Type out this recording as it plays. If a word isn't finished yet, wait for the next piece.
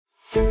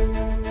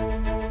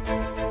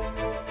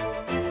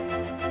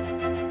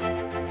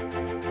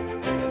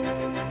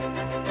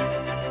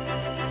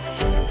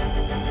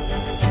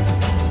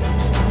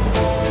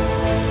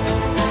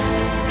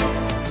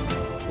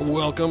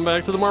Welcome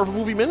back to the Marvel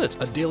Movie Minute,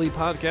 a daily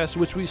podcast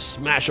in which we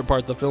smash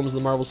apart the films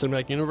of the Marvel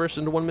Cinematic Universe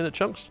into 1-minute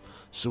chunks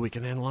so we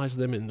can analyze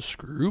them in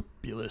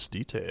scrupulous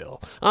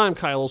detail. I'm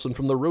Kyle Olson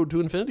from the Road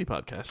to Infinity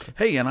podcast.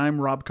 Hey, and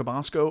I'm Rob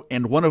Cabasco,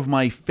 and one of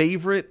my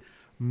favorite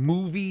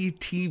movie,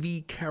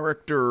 TV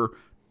character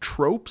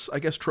tropes, I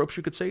guess tropes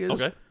you could say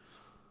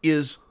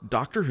is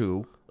Doctor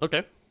Who.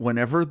 Okay.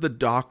 Whenever the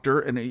Doctor,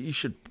 and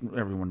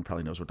everyone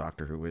probably knows what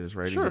Doctor Who is,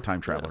 right? Sure. He's a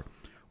time traveler. Yeah.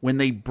 When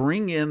they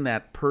bring in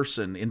that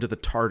person into the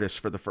TARDIS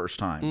for the first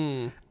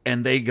time,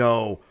 and they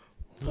go,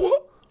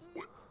 "What?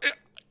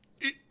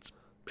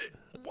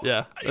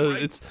 Yeah,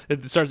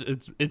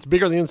 it's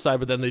bigger on the inside,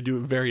 but then they do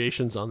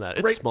variations on that.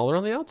 It's smaller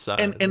on the outside,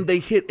 and they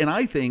hit, and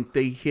I think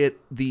they hit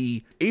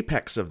the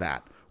apex of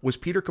that. Was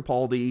Peter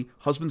Capaldi,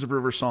 Husbands of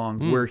River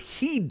Song, where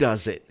he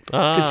does it.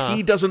 Because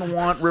he doesn't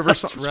want River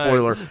Song,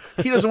 spoiler,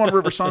 he doesn't want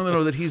River Song to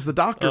know that he's the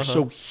Doctor,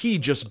 so he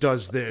just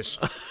does this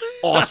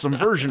awesome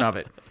version of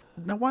it.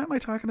 Now, why am I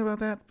talking about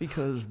that?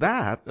 Because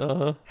that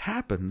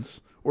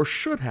happens, or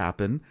should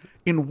happen,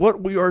 in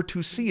what we are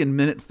to see in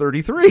minute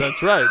 33.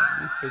 That's right.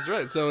 That's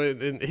right. So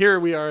here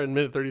we are in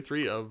minute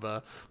 33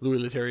 of Louis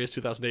Leterrier's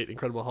 2008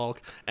 Incredible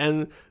Hulk,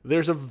 and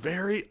there's a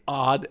very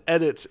odd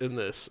edit in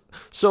this.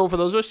 So for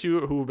those of us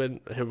who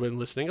have been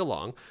listening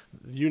along,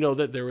 you know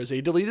that there was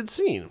a deleted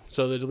scene.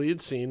 So the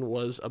deleted scene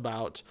was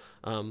about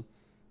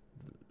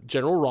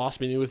General Ross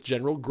meeting with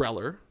General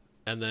Greller,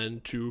 and then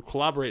to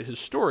collaborate his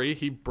story,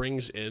 he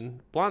brings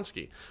in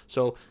Blonsky.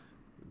 So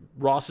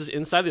Ross is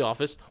inside the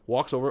office,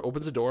 walks over,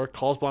 opens the door,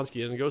 calls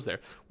Blonsky in, and goes there.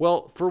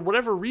 Well, for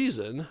whatever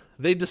reason,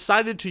 they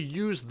decided to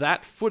use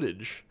that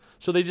footage.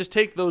 So they just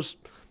take those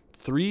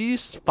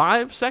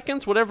 3-5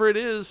 seconds, whatever it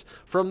is,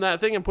 from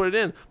that thing and put it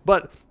in.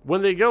 But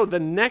when they go,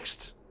 the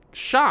next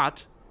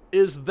shot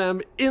is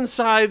them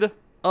inside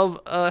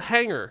of a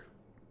hangar.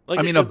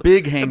 Like a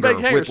big hangar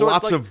with so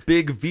lots of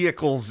big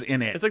vehicles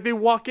in it. It's like they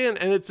walk in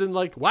and it's in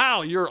like,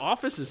 wow, your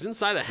office is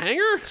inside a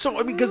hangar? So,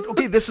 I mean, because,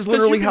 this is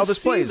literally how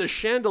this plays. The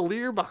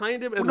chandelier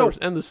behind him and,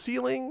 and the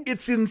ceiling.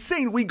 It's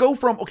insane. We go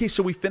from,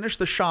 so we finish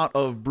the shot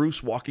of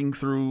Bruce walking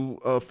through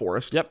a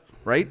forest. Yep.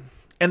 Right?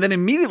 And then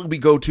immediately we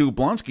go to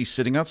Blonsky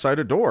sitting outside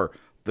a door.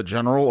 The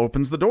general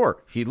opens the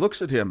door. He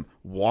looks at him,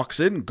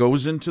 walks in,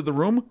 goes into the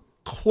room,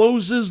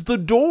 closes the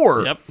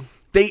door. Yep.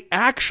 They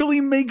actually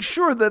make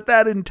sure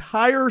that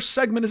entire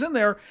segment is in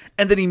there,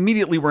 and then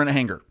immediately we're in a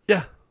hangar.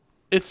 Yeah.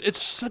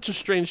 It's such a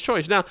strange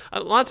choice. Now,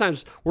 a lot of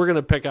times we're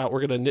going to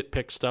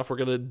nitpick stuff. We're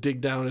going to dig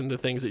down into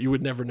things that you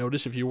would never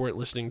notice if you weren't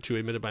listening to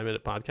a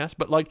minute-by-minute podcast.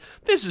 But,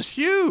 this is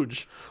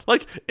huge.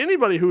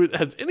 Anybody who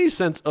has any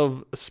sense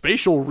of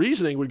spatial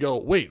reasoning would go,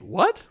 wait,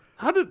 what?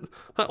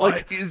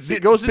 Is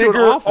it goes bigger into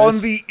an office on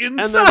the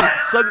inside?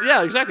 And then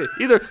yeah, exactly.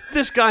 Either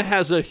this guy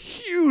has a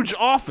huge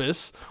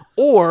office,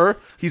 or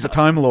he's a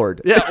Time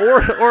Lord. Yeah,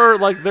 or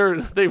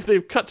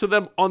they've cut to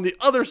them on the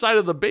other side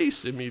of the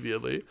base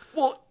immediately.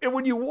 Well, and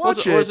when you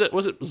watch was it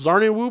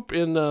Zarniwoop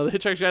in The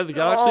Hitchhiker's Guide to the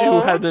Galaxy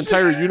who had an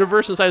entire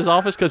universe inside his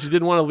office because he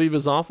didn't want to leave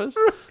his office?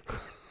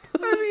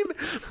 I mean,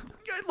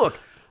 look,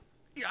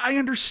 I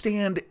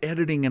understand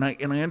editing and I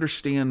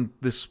understand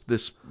this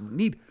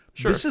need.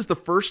 Sure. This is the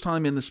first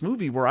time in this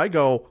movie where I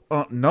go,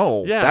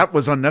 no, that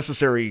was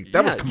unnecessary.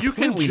 That was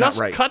completely not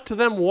right. You can just cut to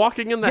them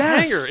walking in the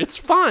hangar. It's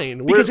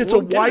fine. Because it's a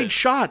wide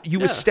shot.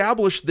 You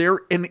establish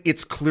there, and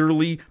it's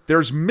clearly,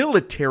 there's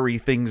military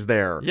things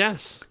there.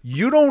 Yes.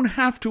 You don't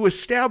have to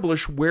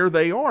establish where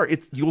they are.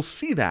 You'll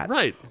see that.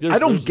 Right. I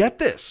don't get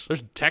this.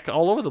 There's tech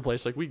all over the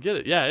place. We get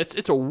it. Yeah,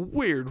 it's a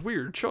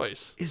weird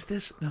choice. Is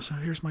this, so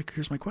here's my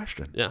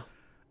question. Yeah.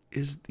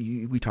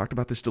 We talked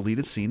about this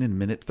deleted scene in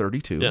minute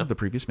 32, the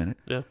previous minute.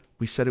 Yeah.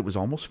 We said it was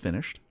almost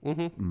finished.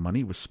 Mm-hmm.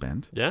 Money was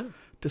spent. Yeah.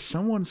 Does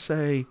someone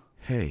say,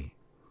 hey,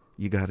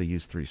 you got to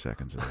use 3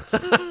 seconds of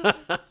that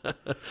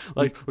scene?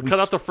 we cut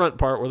out the front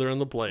part where they're in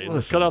the plane.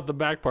 Listen, cut out the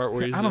back part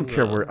where he's I don't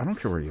care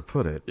where you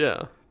put it.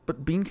 Yeah.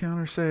 But bean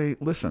counters say,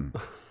 listen,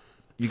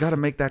 you got to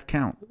make that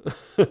count.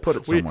 Put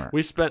it somewhere.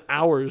 We spent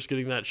hours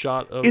getting that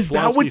shot of Is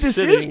that what this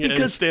is?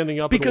 Because standing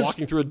up and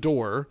walking through a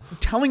door.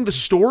 Telling the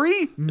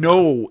story?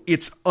 No,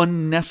 it's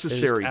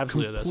unnecessary. It is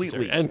absolutely completely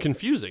unnecessary and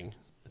confusing.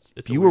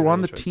 If you were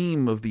on the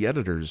team of the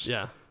editors,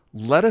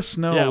 let us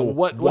know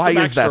what why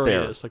the is that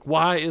there?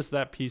 Why is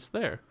that piece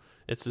there?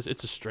 It's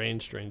a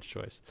strange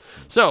choice.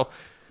 So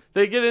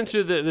they get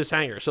into this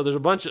hangar. So there's a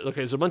bunch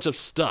of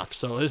stuff.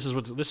 So this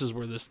is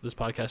where this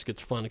podcast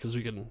gets fun because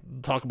we can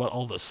talk about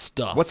all the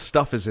stuff. What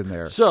stuff is in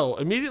there? So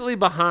immediately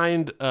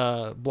behind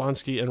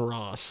Blonsky and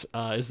Ross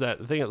is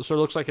that thing that sort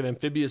of looks like an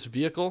amphibious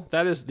vehicle.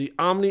 That is the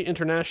Omni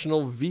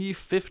International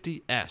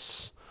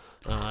V50S.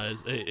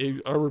 A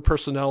armored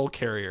personnel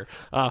carrier.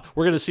 We're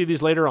going to see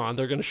these later on.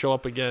 They're going to show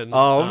up again.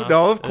 Oh,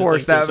 no, of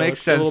course. That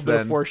makes sense then. A little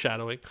bit of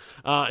foreshadowing.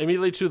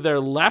 Immediately to their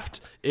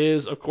left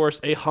is, of course,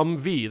 a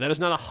Humvee. That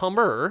is not a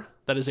Hummer.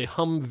 that is a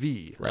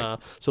Humvee. Right.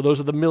 So those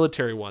are the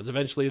military ones.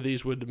 Eventually,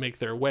 these would make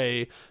their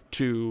way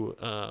to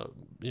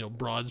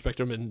broad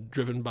spectrum and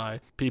driven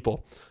by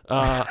people.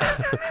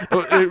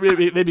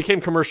 They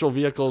became commercial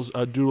vehicles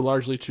due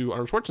largely to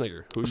Arnold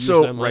Schwarzenegger, who used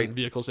them on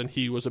vehicles, and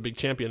he was a big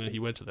champion, and he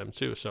went to them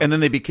too. So and then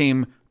they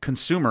became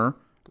consumer.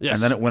 Yes.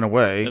 And then it went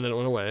away.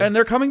 And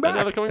they're coming back. And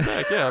now they're coming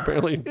back, yeah.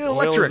 Apparently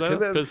electric.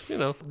 Because,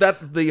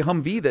 That the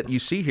Humvee that you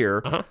see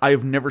here, I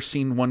have never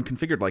seen one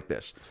configured like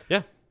this.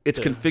 Yeah. It's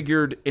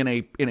configured in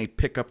a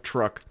pickup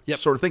truck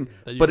sort of thing,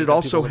 but it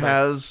also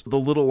has the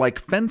little like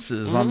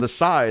fences on the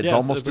sides,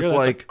 almost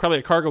like probably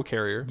a cargo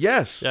carrier.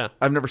 Yes, yeah.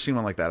 I've never seen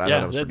one like that.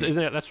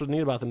 That's what's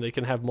neat about them. They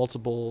can have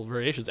multiple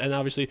variations, and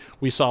obviously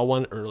we saw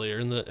one earlier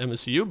in the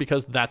MCU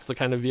because that's the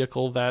kind of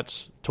vehicle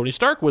that Tony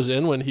Stark was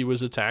in when he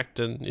was attacked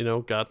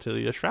and got to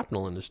the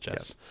shrapnel in his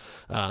chest.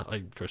 Yes.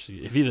 Of course,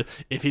 if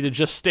he'd have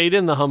just stayed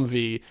in the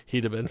Humvee,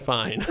 he'd have been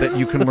fine. That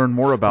you can learn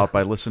more about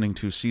by listening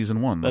to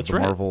season 1 of the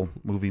Marvel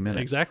Movie Minute.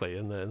 Exactly.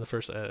 In the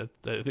first, I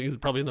think it's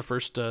probably in the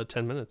first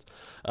 10 minutes,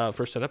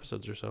 first 10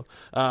 episodes or so.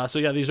 So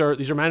yeah, these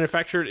are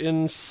manufactured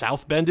in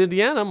South Bend,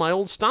 Indiana, my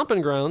old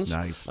stomping grounds.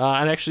 Nice.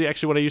 And actually,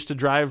 when I used to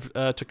drive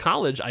to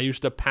college, I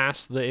used to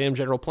pass the AM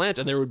General plant,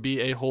 and there would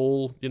be a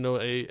whole,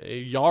 a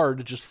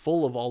yard just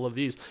full of all of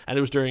these, and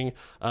it was during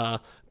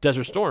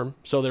Desert Storm,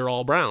 so they're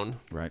all brown.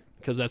 Right.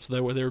 Because that's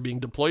where they were being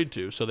deployed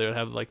to, so they would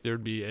have there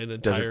would be an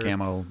entire desert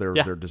camo.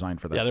 They're designed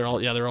for that. Yeah,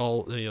 they're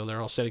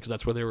all set because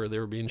that's where they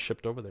were being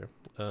shipped over there.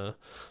 Why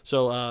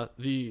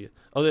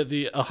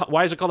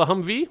is it called a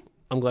Humvee?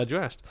 I'm glad you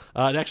asked.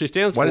 It actually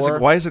stands for.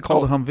 Why is it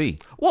called a Humvee?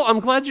 Well,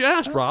 I'm glad you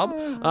asked, Rob.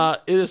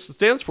 It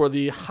stands for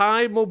the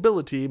High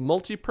Mobility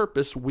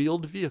Multi-Purpose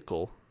Wheeled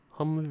Vehicle,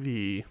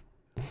 Humvee.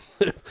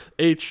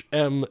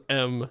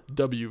 HMMWV.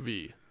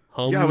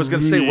 Humvee. Yeah, I was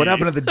going to say, what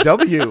happened to the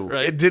W?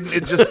 Right? It didn't.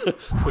 It just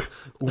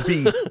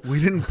we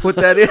didn't put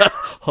that in.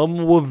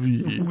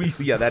 Humvee.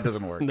 Yeah, that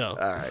doesn't work. No.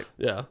 All right.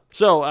 Yeah.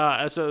 So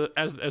as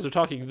they're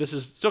talking, this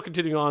is still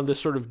continuing on this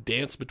sort of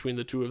dance between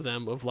the two of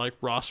them of like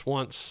Ross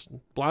wants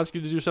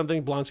Blonsky to do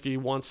something, Blonsky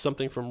wants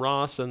something from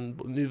Ross,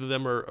 and neither of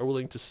them are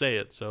willing to say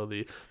it. So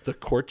the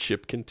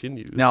courtship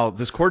continues. Now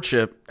this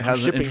courtship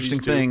has an interesting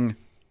thing.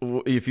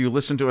 If you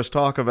listen to us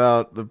talk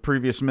about the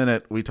previous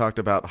minute, we talked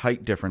about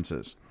height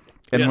differences.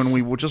 And when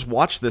we just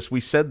watched this, we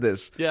said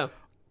this. Yeah.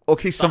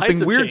 Okay,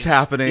 something weird's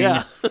happening.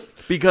 Yeah.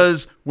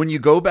 Because when you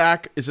go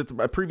back, is it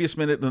a previous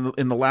minute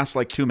in the last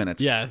like 2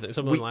 minutes? Yeah,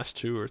 something in the last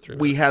 2 or 3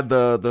 minutes. We had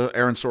the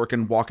Aaron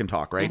Sorkin walk and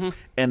talk, right? Mm-hmm.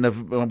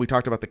 And when we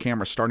talked about the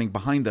camera starting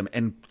behind them,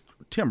 and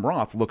Tim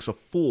Roth looks a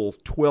full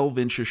 12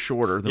 inches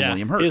shorter than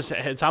William Hurt. His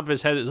top of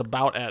his head is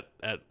about at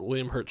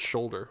William Hurt's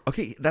shoulder.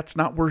 Okay, that's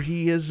not where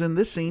he is in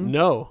this scene.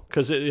 No,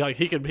 because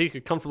he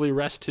could comfortably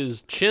rest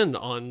his chin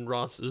on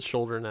Ross's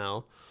shoulder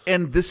now.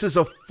 And this is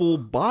a full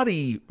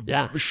body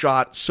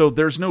shot, so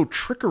there's no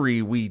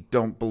trickery, we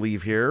don't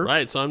believe here.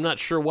 Right, so I'm not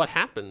sure what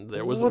happened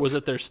there. Was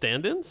it their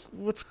stand-ins?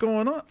 What's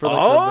going on? For the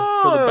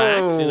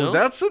backs,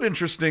 that's an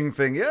interesting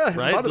thing. Yeah,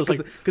 right?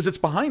 Because it's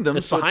behind them.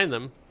 It's behind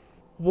them.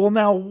 Well,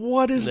 now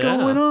what is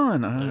going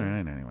on? All right,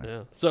 anyway.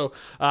 Yeah. So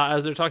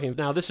as they're talking,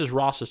 now this is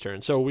Ross's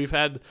turn. So we've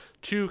had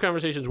 2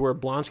 conversations where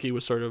Blonsky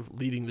was sort of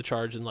leading the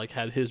charge and like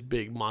had his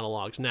big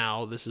monologues.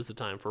 Now this is the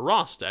time for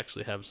Ross to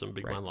actually have some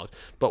big monologues.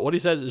 But what he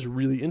says is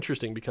really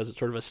interesting because it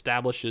sort of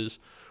establishes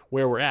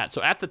where we're at.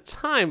 So at the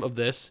time of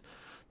this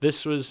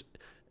was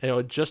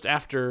just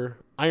after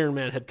Iron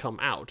Man had come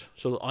out.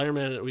 So Iron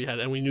Man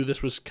we knew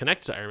this was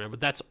connected to Iron Man, but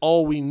that's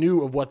all we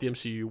knew of what the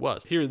MCU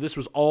was. Here, this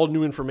was all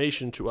new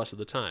information to us at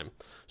the time.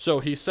 So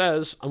he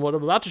says, what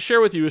I'm about to share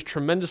with you is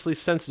tremendously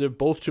sensitive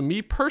both to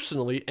me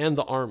personally and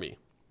the Army.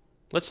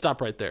 Let's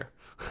stop right there.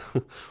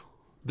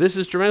 This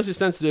is tremendously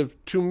sensitive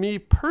to me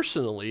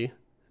personally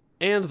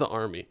and the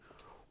Army.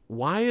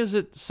 Why is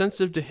it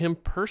sensitive to him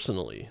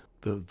personally?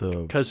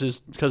 Because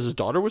his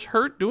daughter was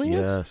hurt doing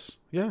it? Yes.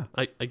 Yeah.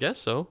 I guess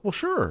so. Well,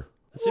 sure.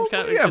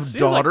 We have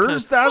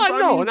daughters.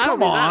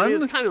 Come on.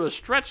 It's kind of a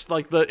stretch.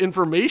 Like the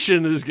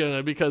information is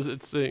gonna because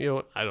it's I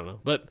don't know,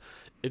 but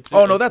it's.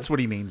 That's what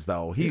he means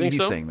though.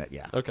 He's saying that.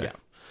 Yeah. Okay.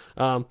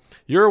 Yeah.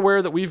 You're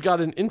aware that we've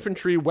got an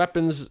infantry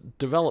weapons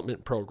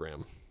development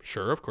program.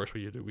 Sure, of course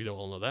we do. We don't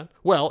all know that.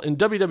 Well, in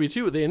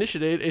WW2, they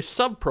initiated a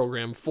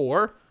sub-program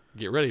for,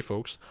 get ready,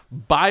 folks,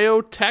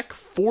 biotech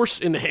force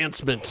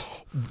enhancement.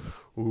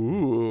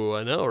 Ooh,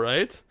 I know,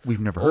 right? We've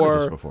never heard of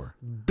this before.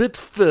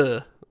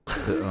 BITF.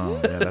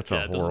 That's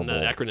a horrible.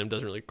 The acronym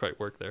doesn't really quite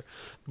work there.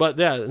 But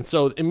yeah, and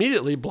so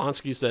immediately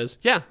Blonsky says,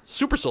 yeah,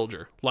 super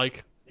soldier.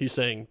 Like, he's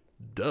saying,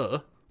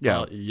 duh.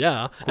 Yeah.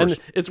 Yeah. And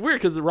it's weird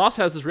because Ross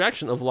has this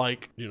reaction of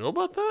like, you know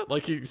about that?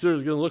 Like, he sort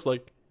of looks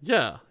like,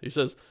 yeah. He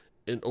says,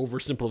 an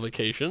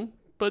oversimplification,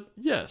 but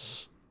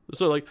yes.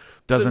 So like,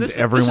 doesn't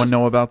everyone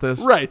know about this?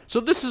 Right. So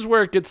this is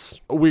where it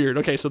gets weird.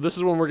 Okay, so this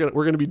is when we're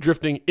gonna be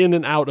drifting in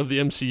and out of the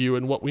MCU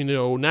and what we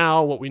know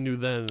now, what we knew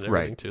then, and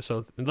everything too.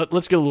 So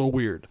let's get a little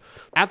weird.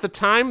 At the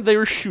time they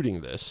were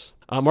shooting this,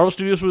 Marvel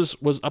Studios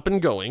was up and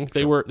going.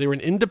 They were an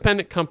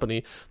independent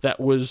company that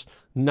was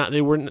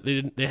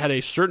they had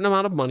a certain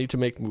amount of money to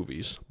make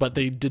movies, but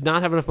they did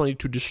not have enough money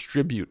to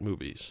distribute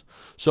movies.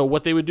 So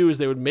what they would do is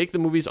they would make the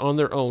movies on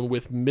their own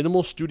with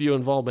minimal studio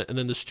involvement, and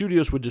then the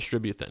studios would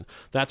distribute them.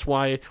 That's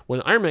why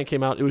when Iron Man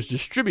came out, it was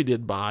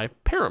distributed by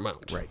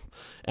Paramount. Right.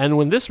 And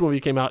when this movie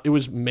came out, it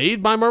was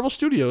made by Marvel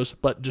Studios,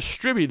 but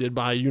distributed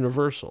by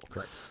Universal.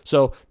 Correct.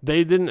 So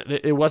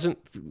it wasn't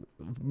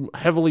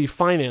heavily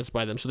financed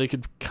by them, so they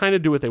could kind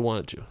of do what they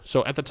wanted to.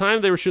 So at the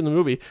time they were shooting the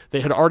movie,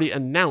 they had already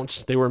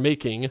announced they were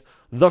making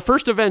The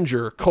First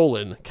Avenger,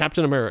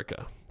 Captain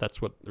America.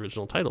 That's what the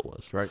original title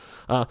was. Right.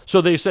 So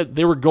they said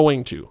they were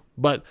going to,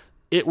 but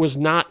it was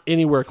not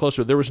anywhere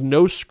closer. There was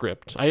no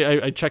script.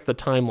 I checked the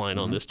timeline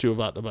on this too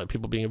about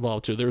people being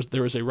involved too.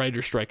 There was a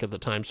writer's strike at the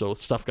time, so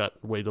stuff got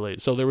way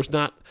delayed. So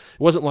it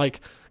wasn't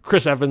like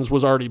Chris Evans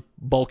was already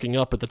bulking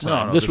up at the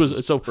time. No, this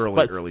was so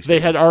early they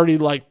had stages.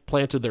 already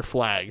planted their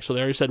flag. So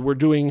they already said we're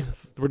doing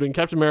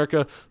Captain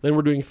America, then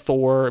we're doing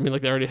Thor. I mean,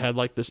 they already had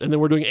this, and then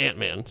we're doing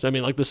Ant-Man. So I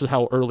mean, this is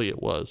how early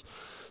it was.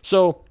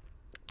 So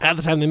at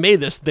the time they made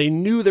this, they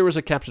knew there was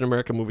a Captain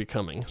America movie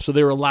coming, so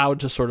they were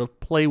allowed to sort of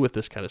play with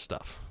this kind of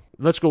stuff.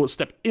 Let's go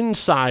step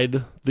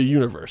inside the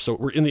universe. So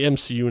we're in the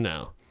MCU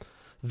now.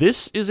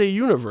 This is a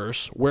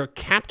universe where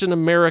Captain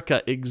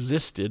America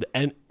existed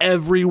and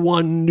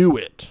everyone knew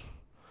it.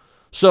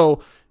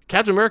 So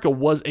Captain America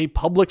was a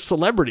public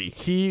celebrity.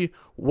 He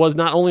was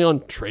not only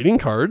on trading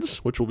cards,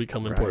 which will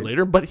become important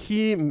later, but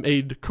he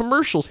made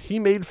commercials. He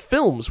made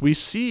films. We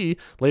see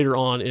later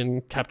on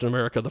in Captain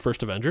America, The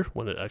First Avenger,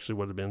 when it actually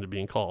would have been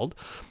being called,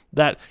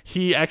 that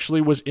he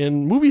actually was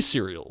in movie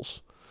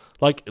serials,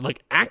 like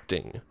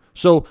acting.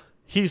 So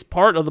he's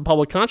part of the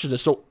public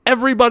consciousness, so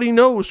everybody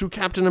knows who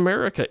Captain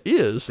America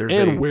is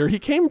where he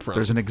came from.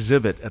 There's an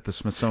exhibit at the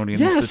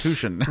Smithsonian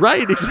Institution.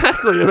 Right,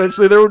 exactly.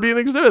 Eventually there would be an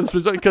exhibit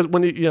because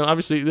when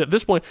obviously at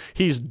this point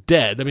he's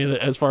dead. I mean,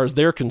 as far as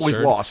they're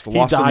concerned, Well, he's lost he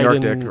in died the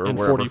Arctic or in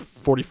wherever.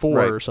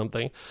 44 or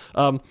something.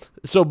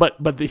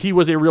 But he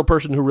was a real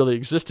person who really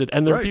existed,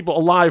 and there are people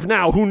alive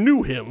now who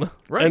knew him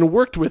and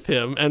worked with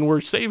him and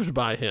were saved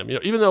by him.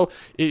 Even though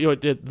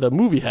the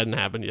movie hadn't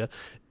happened yet,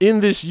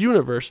 in this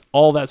universe,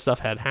 all that stuff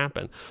had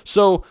happened.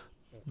 So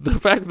the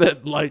fact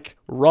that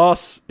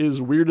Ross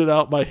is weirded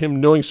out by him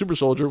knowing Super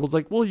Soldier was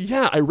well,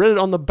 yeah, I read it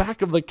on the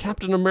back of the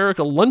Captain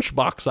America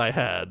lunchbox I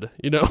had,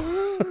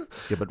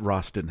 Yeah, but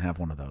Ross didn't have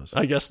one of those.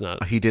 I guess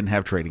not. He didn't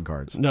have trading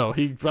cards. No,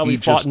 he probably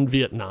fought in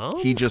Vietnam.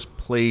 He just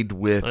played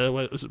with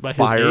by his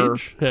fire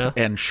age? Yeah.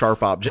 and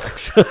sharp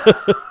objects.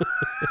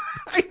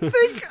 I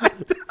think.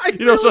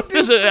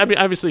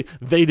 Obviously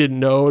they didn't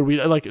know, and we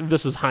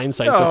this is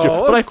hindsight stuff too.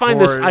 No, But of I find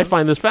course.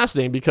 this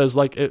fascinating because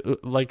by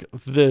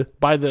the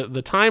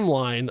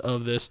timeline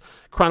of this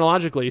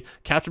chronologically,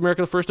 Captain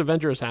America: The First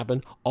Avenger has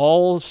happened.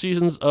 All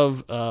seasons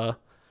of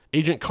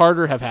Agent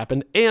Carter have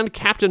happened, and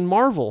Captain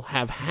Marvel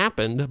have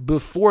happened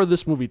before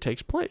this movie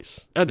takes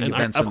place, and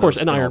of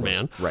course, Iron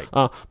Man, right?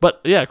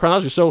 But yeah,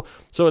 chronologically.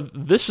 So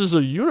this is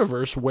a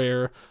universe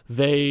where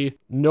they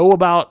know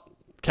about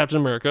Captain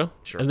America,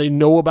 and they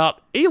know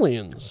about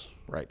aliens.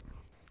 Right.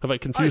 Have I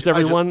confused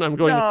everyone? I'm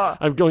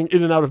going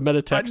in and out of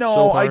metatext. No,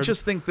 so hard. I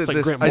just think that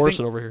it's Grant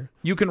Morrison over here.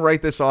 You can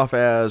write this off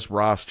as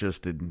Ross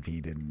just didn't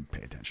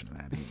pay attention to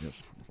that. He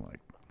just was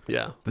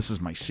yeah, this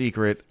is my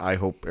secret. I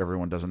hope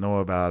everyone doesn't know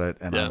about it,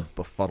 and I'm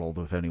befuddled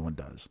if anyone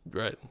does.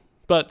 Right.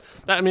 But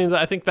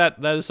I think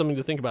that is something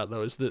to think about,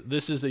 though, is that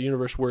this is a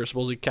universe where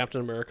supposedly Captain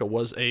America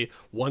was a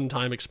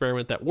one-time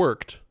experiment that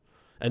worked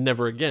and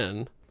never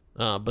again.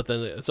 But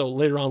then, so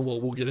later on,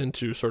 we'll get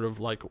into sort of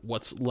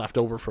what's left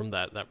over from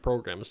that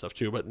program and stuff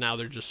too. But now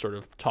they're just sort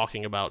of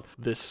talking about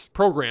this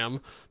program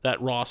that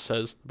Ross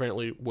says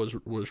apparently was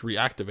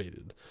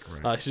reactivated.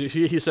 Right.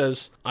 He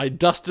says, "I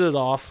dusted it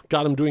off,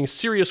 got him doing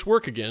serious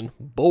work again,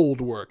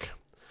 bold work."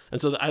 And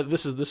so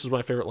this is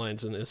my favorite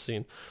lines in this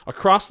scene.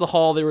 "Across the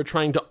hall, they were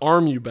trying to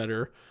arm you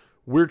better.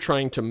 We're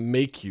trying to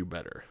make you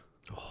better."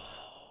 Oh.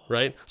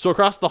 Right. So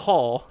across the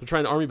hall, they're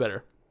trying to arm you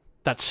better.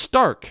 That's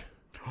Stark.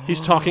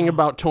 He's talking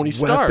about Tony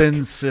Stark.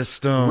 Weapon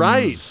systems.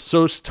 Right.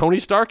 So Tony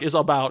Stark is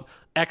about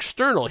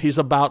external. He's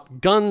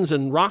about guns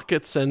and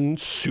rockets and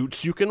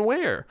suits you can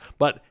wear.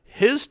 But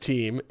his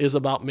team is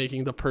about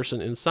making the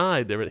person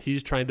inside.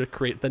 He's trying to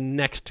create the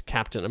next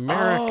Captain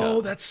America. Oh,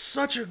 that's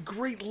such a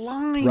great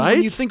line. Right?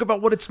 When you think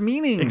about what it's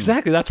meaning.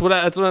 Exactly. That's what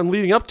I'm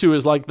leading up to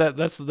is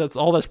that's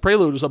all this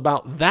prelude is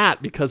about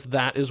that, because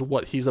that is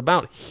what he's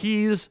about.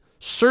 He's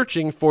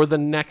searching for the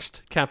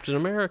next Captain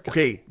America.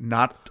 Okay,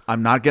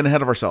 I'm not getting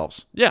ahead of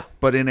ourselves. Yeah.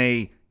 But in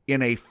a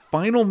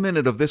final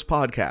minute of this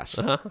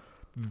podcast,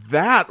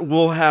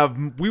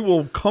 we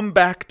will come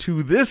back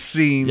to this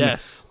scene.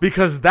 Yes.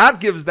 Because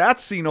that gives that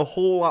scene a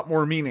whole lot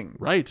more meaning.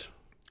 Right.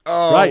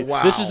 Oh, right.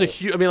 wow. This is a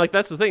huge,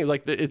 that's the thing.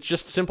 It's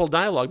just simple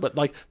dialogue, but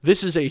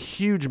this is a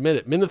huge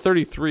minute. Minute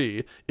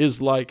 33 is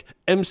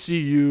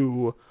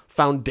MCU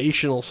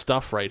foundational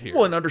stuff right here.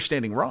 Well, and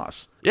understanding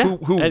Ross. Yeah.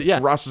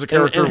 Ross is a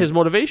character. And his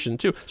motivation,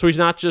 too. So he's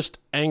not just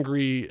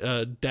angry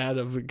dad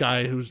of a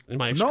guy who's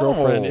my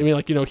ex-girlfriend. No. I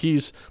mean,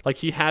 he's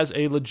he has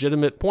a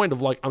legitimate point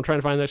of I'm trying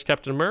to find the next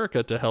Captain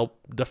America to help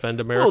defend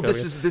America. Well,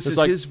 this is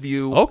his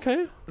view.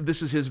 Okay.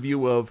 This is his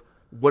view of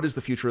what is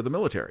the future of the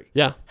military.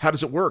 Yeah. How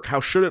does it work? How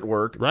should it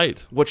work?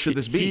 Right. What should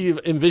this be? He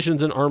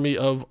envisions an army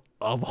of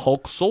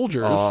Hulk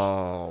soldiers.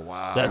 Oh,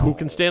 wow. That who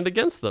can stand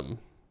against them.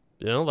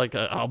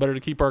 How better to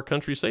keep our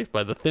country safe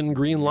by the thin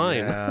green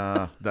line.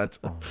 Yeah, that's...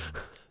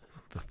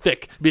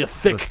 Be a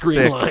thick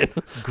green line.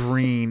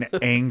 Green,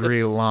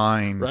 angry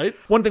line. Right?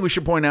 One thing we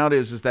should point out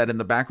is that in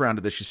the background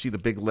of this, you see the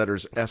big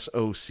letters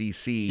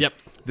SOCC. Yep.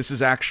 This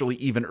is actually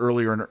even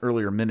earlier, in an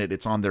earlier minute,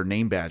 it's on their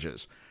name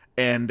badges.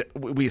 And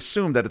we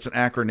assume that it's an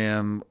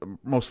acronym.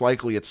 Most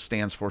likely it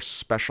stands for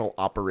Special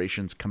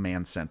Operations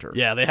Command Center.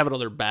 Yeah, they have it on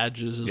their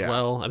badges as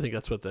well. I think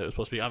that's what they're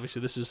supposed to be.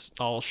 Obviously, this is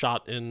all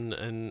shot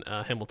in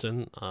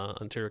Hamilton,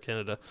 Ontario,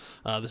 Canada.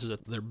 This is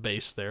at their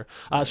base there.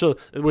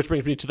 Which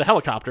brings me to the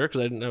helicopter,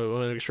 because I want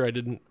to make sure I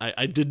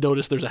did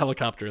notice there's a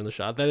helicopter in the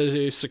shot. That is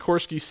a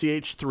Sikorsky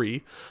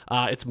CH-3.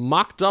 It's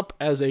mocked up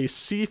as a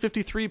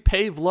C-53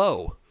 Pave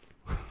Low.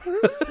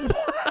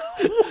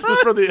 This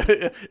is from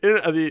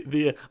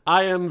the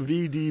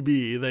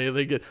IMVDB.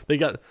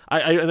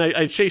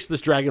 I chased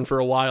this dragon for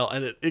a while,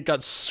 and it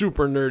got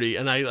super nerdy,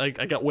 and I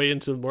got way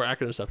into more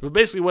acronym stuff. But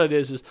basically, what it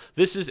is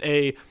this is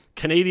a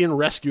Canadian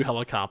rescue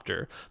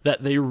helicopter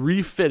that they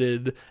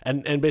refitted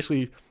and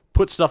basically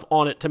put stuff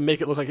on it to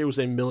make it look like it was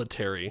a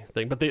military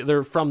thing, but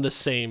they're from the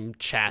same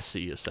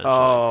chassis essentially.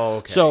 Oh,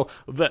 okay. So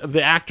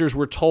the actors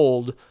were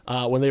told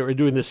when they were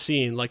doing this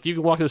scene, you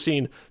can walk in the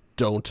scene.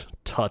 Don't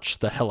touch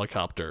the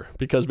helicopter,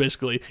 because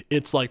basically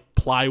it's like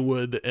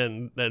plywood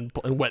and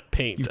wet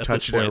paint. You at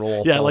touch this it, point.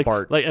 it'll Yeah, fall like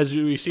apart. as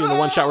you see in the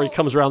one shot where he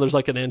comes around, there's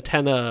like an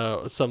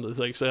antenna, something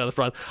like on the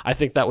front. I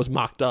think that was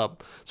mocked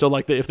up. So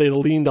if they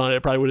leaned on it,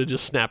 it probably would have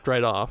just snapped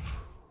right off.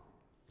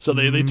 So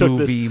they took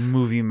this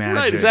movie magic.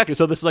 Right, exactly.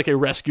 So this is like a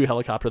rescue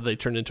helicopter that they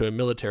turned into a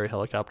military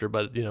helicopter,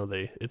 but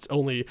it's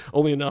only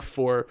enough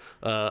for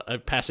a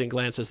passing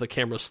glance as the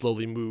camera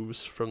slowly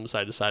moves from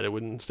side to side. It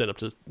wouldn't stand up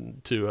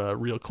to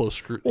real close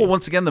scrutiny. Well,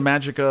 once again, the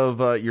magic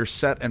of your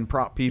set and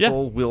prop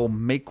people will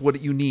make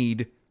what you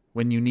need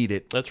when you need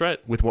it. That's right.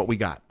 With what we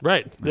got.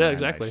 Right. Yeah,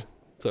 exactly. Nice.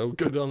 So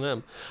good on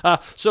them.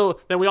 So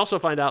then we also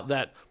find out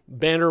that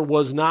Banner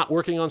was not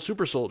working on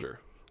Super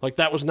Soldier.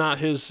 That was not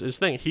his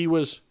thing. He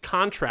was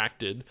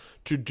contracted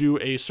to do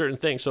a certain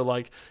thing. So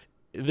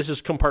this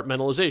is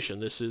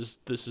compartmentalization. This is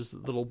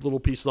little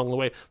pieces along the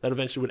way that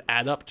eventually would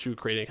add up to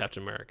creating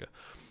Captain America.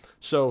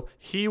 So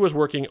he was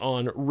working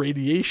on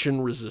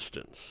radiation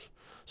resistance.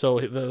 So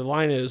the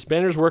line is,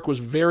 Banner's work was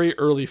very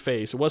early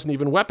phase. It wasn't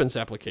even weapons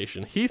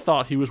application. He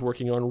thought he was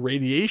working on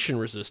radiation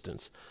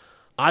resistance.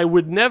 I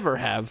would never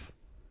have...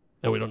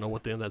 And we don't know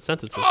what the end of that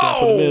sentence is.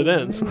 That's when the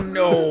minute ends.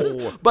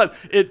 No. But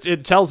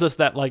it tells us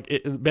that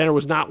Banner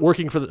was not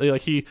working for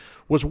he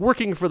was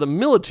working for the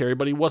military,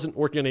 but he wasn't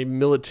working on a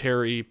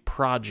military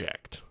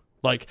project.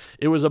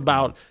 It was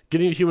about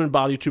getting the human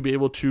body to be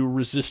able to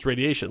resist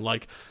radiation.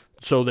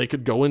 So they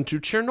could go into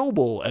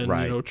Chernobyl and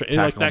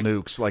tactical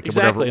nukes,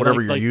 exactly,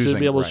 whatever you're using to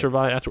be able to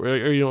survive after,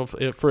 or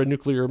if for a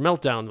nuclear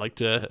meltdown,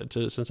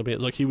 to send something.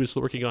 He was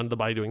working on the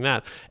body doing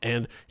that,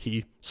 and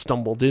he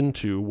stumbled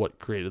into what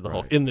created the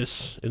Hulk in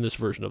this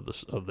version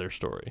of their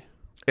story.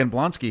 And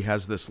Blonsky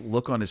has this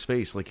look on his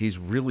face, he's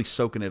really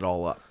soaking it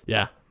all up.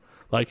 Yeah.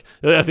 I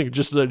think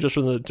just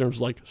from the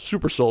terms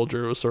Super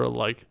Soldier, it was sort of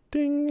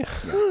ding.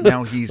 Yeah.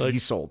 Now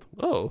he's sold.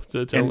 Oh,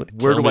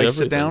 where do I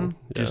sit down?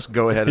 Yeah. Just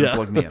go ahead and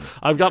plug me in.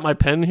 I've got my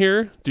pen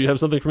here. Do you have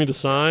something for me to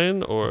sign?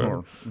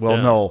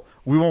 No,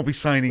 we won't be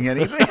signing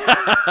anything.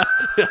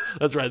 Yeah,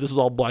 that's right. This is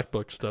all black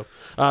book stuff.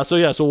 So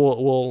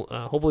we'll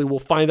hopefully we'll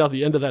find out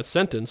the end of that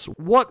sentence.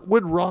 What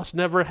would Ross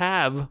never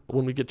have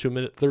when we get to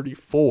minute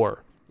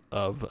 34?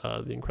 Of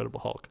the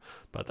Incredible Hulk,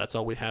 but that's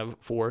all we have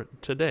for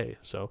today.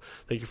 So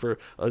thank you for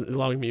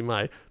allowing me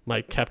my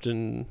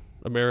Captain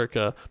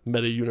America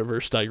meta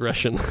universe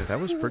digression. That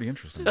was pretty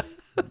interesting.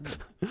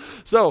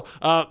 So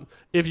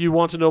if you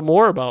want to know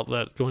more about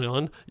that going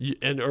on,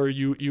 or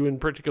you in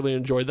particularly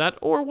enjoy that,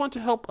 or want to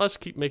help us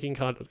keep making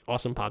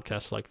awesome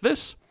podcasts like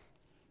this,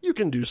 you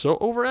can do so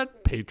over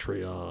at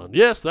Patreon.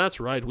 Yes,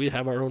 that's right. We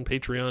have our own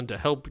Patreon to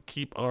help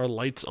keep our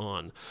lights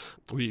on.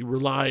 We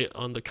rely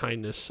on the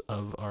kindness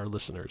of our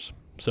listeners.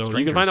 So strangers.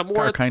 You can find out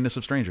more. Our kindness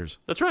of strangers.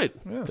 That's right.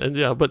 Yes. And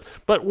but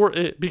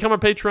become a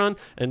patron,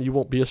 and you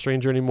won't be a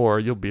stranger anymore.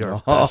 You'll be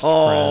our best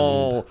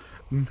friend.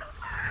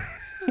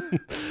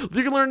 You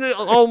can learn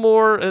all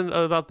more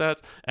about that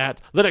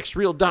at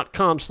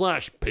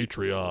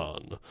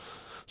thenextreel.com/Patreon.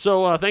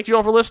 So thank you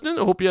all for listening.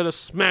 I hope you had a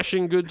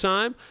smashing good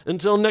time.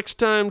 Until next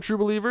time, true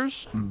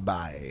believers.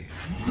 Bye.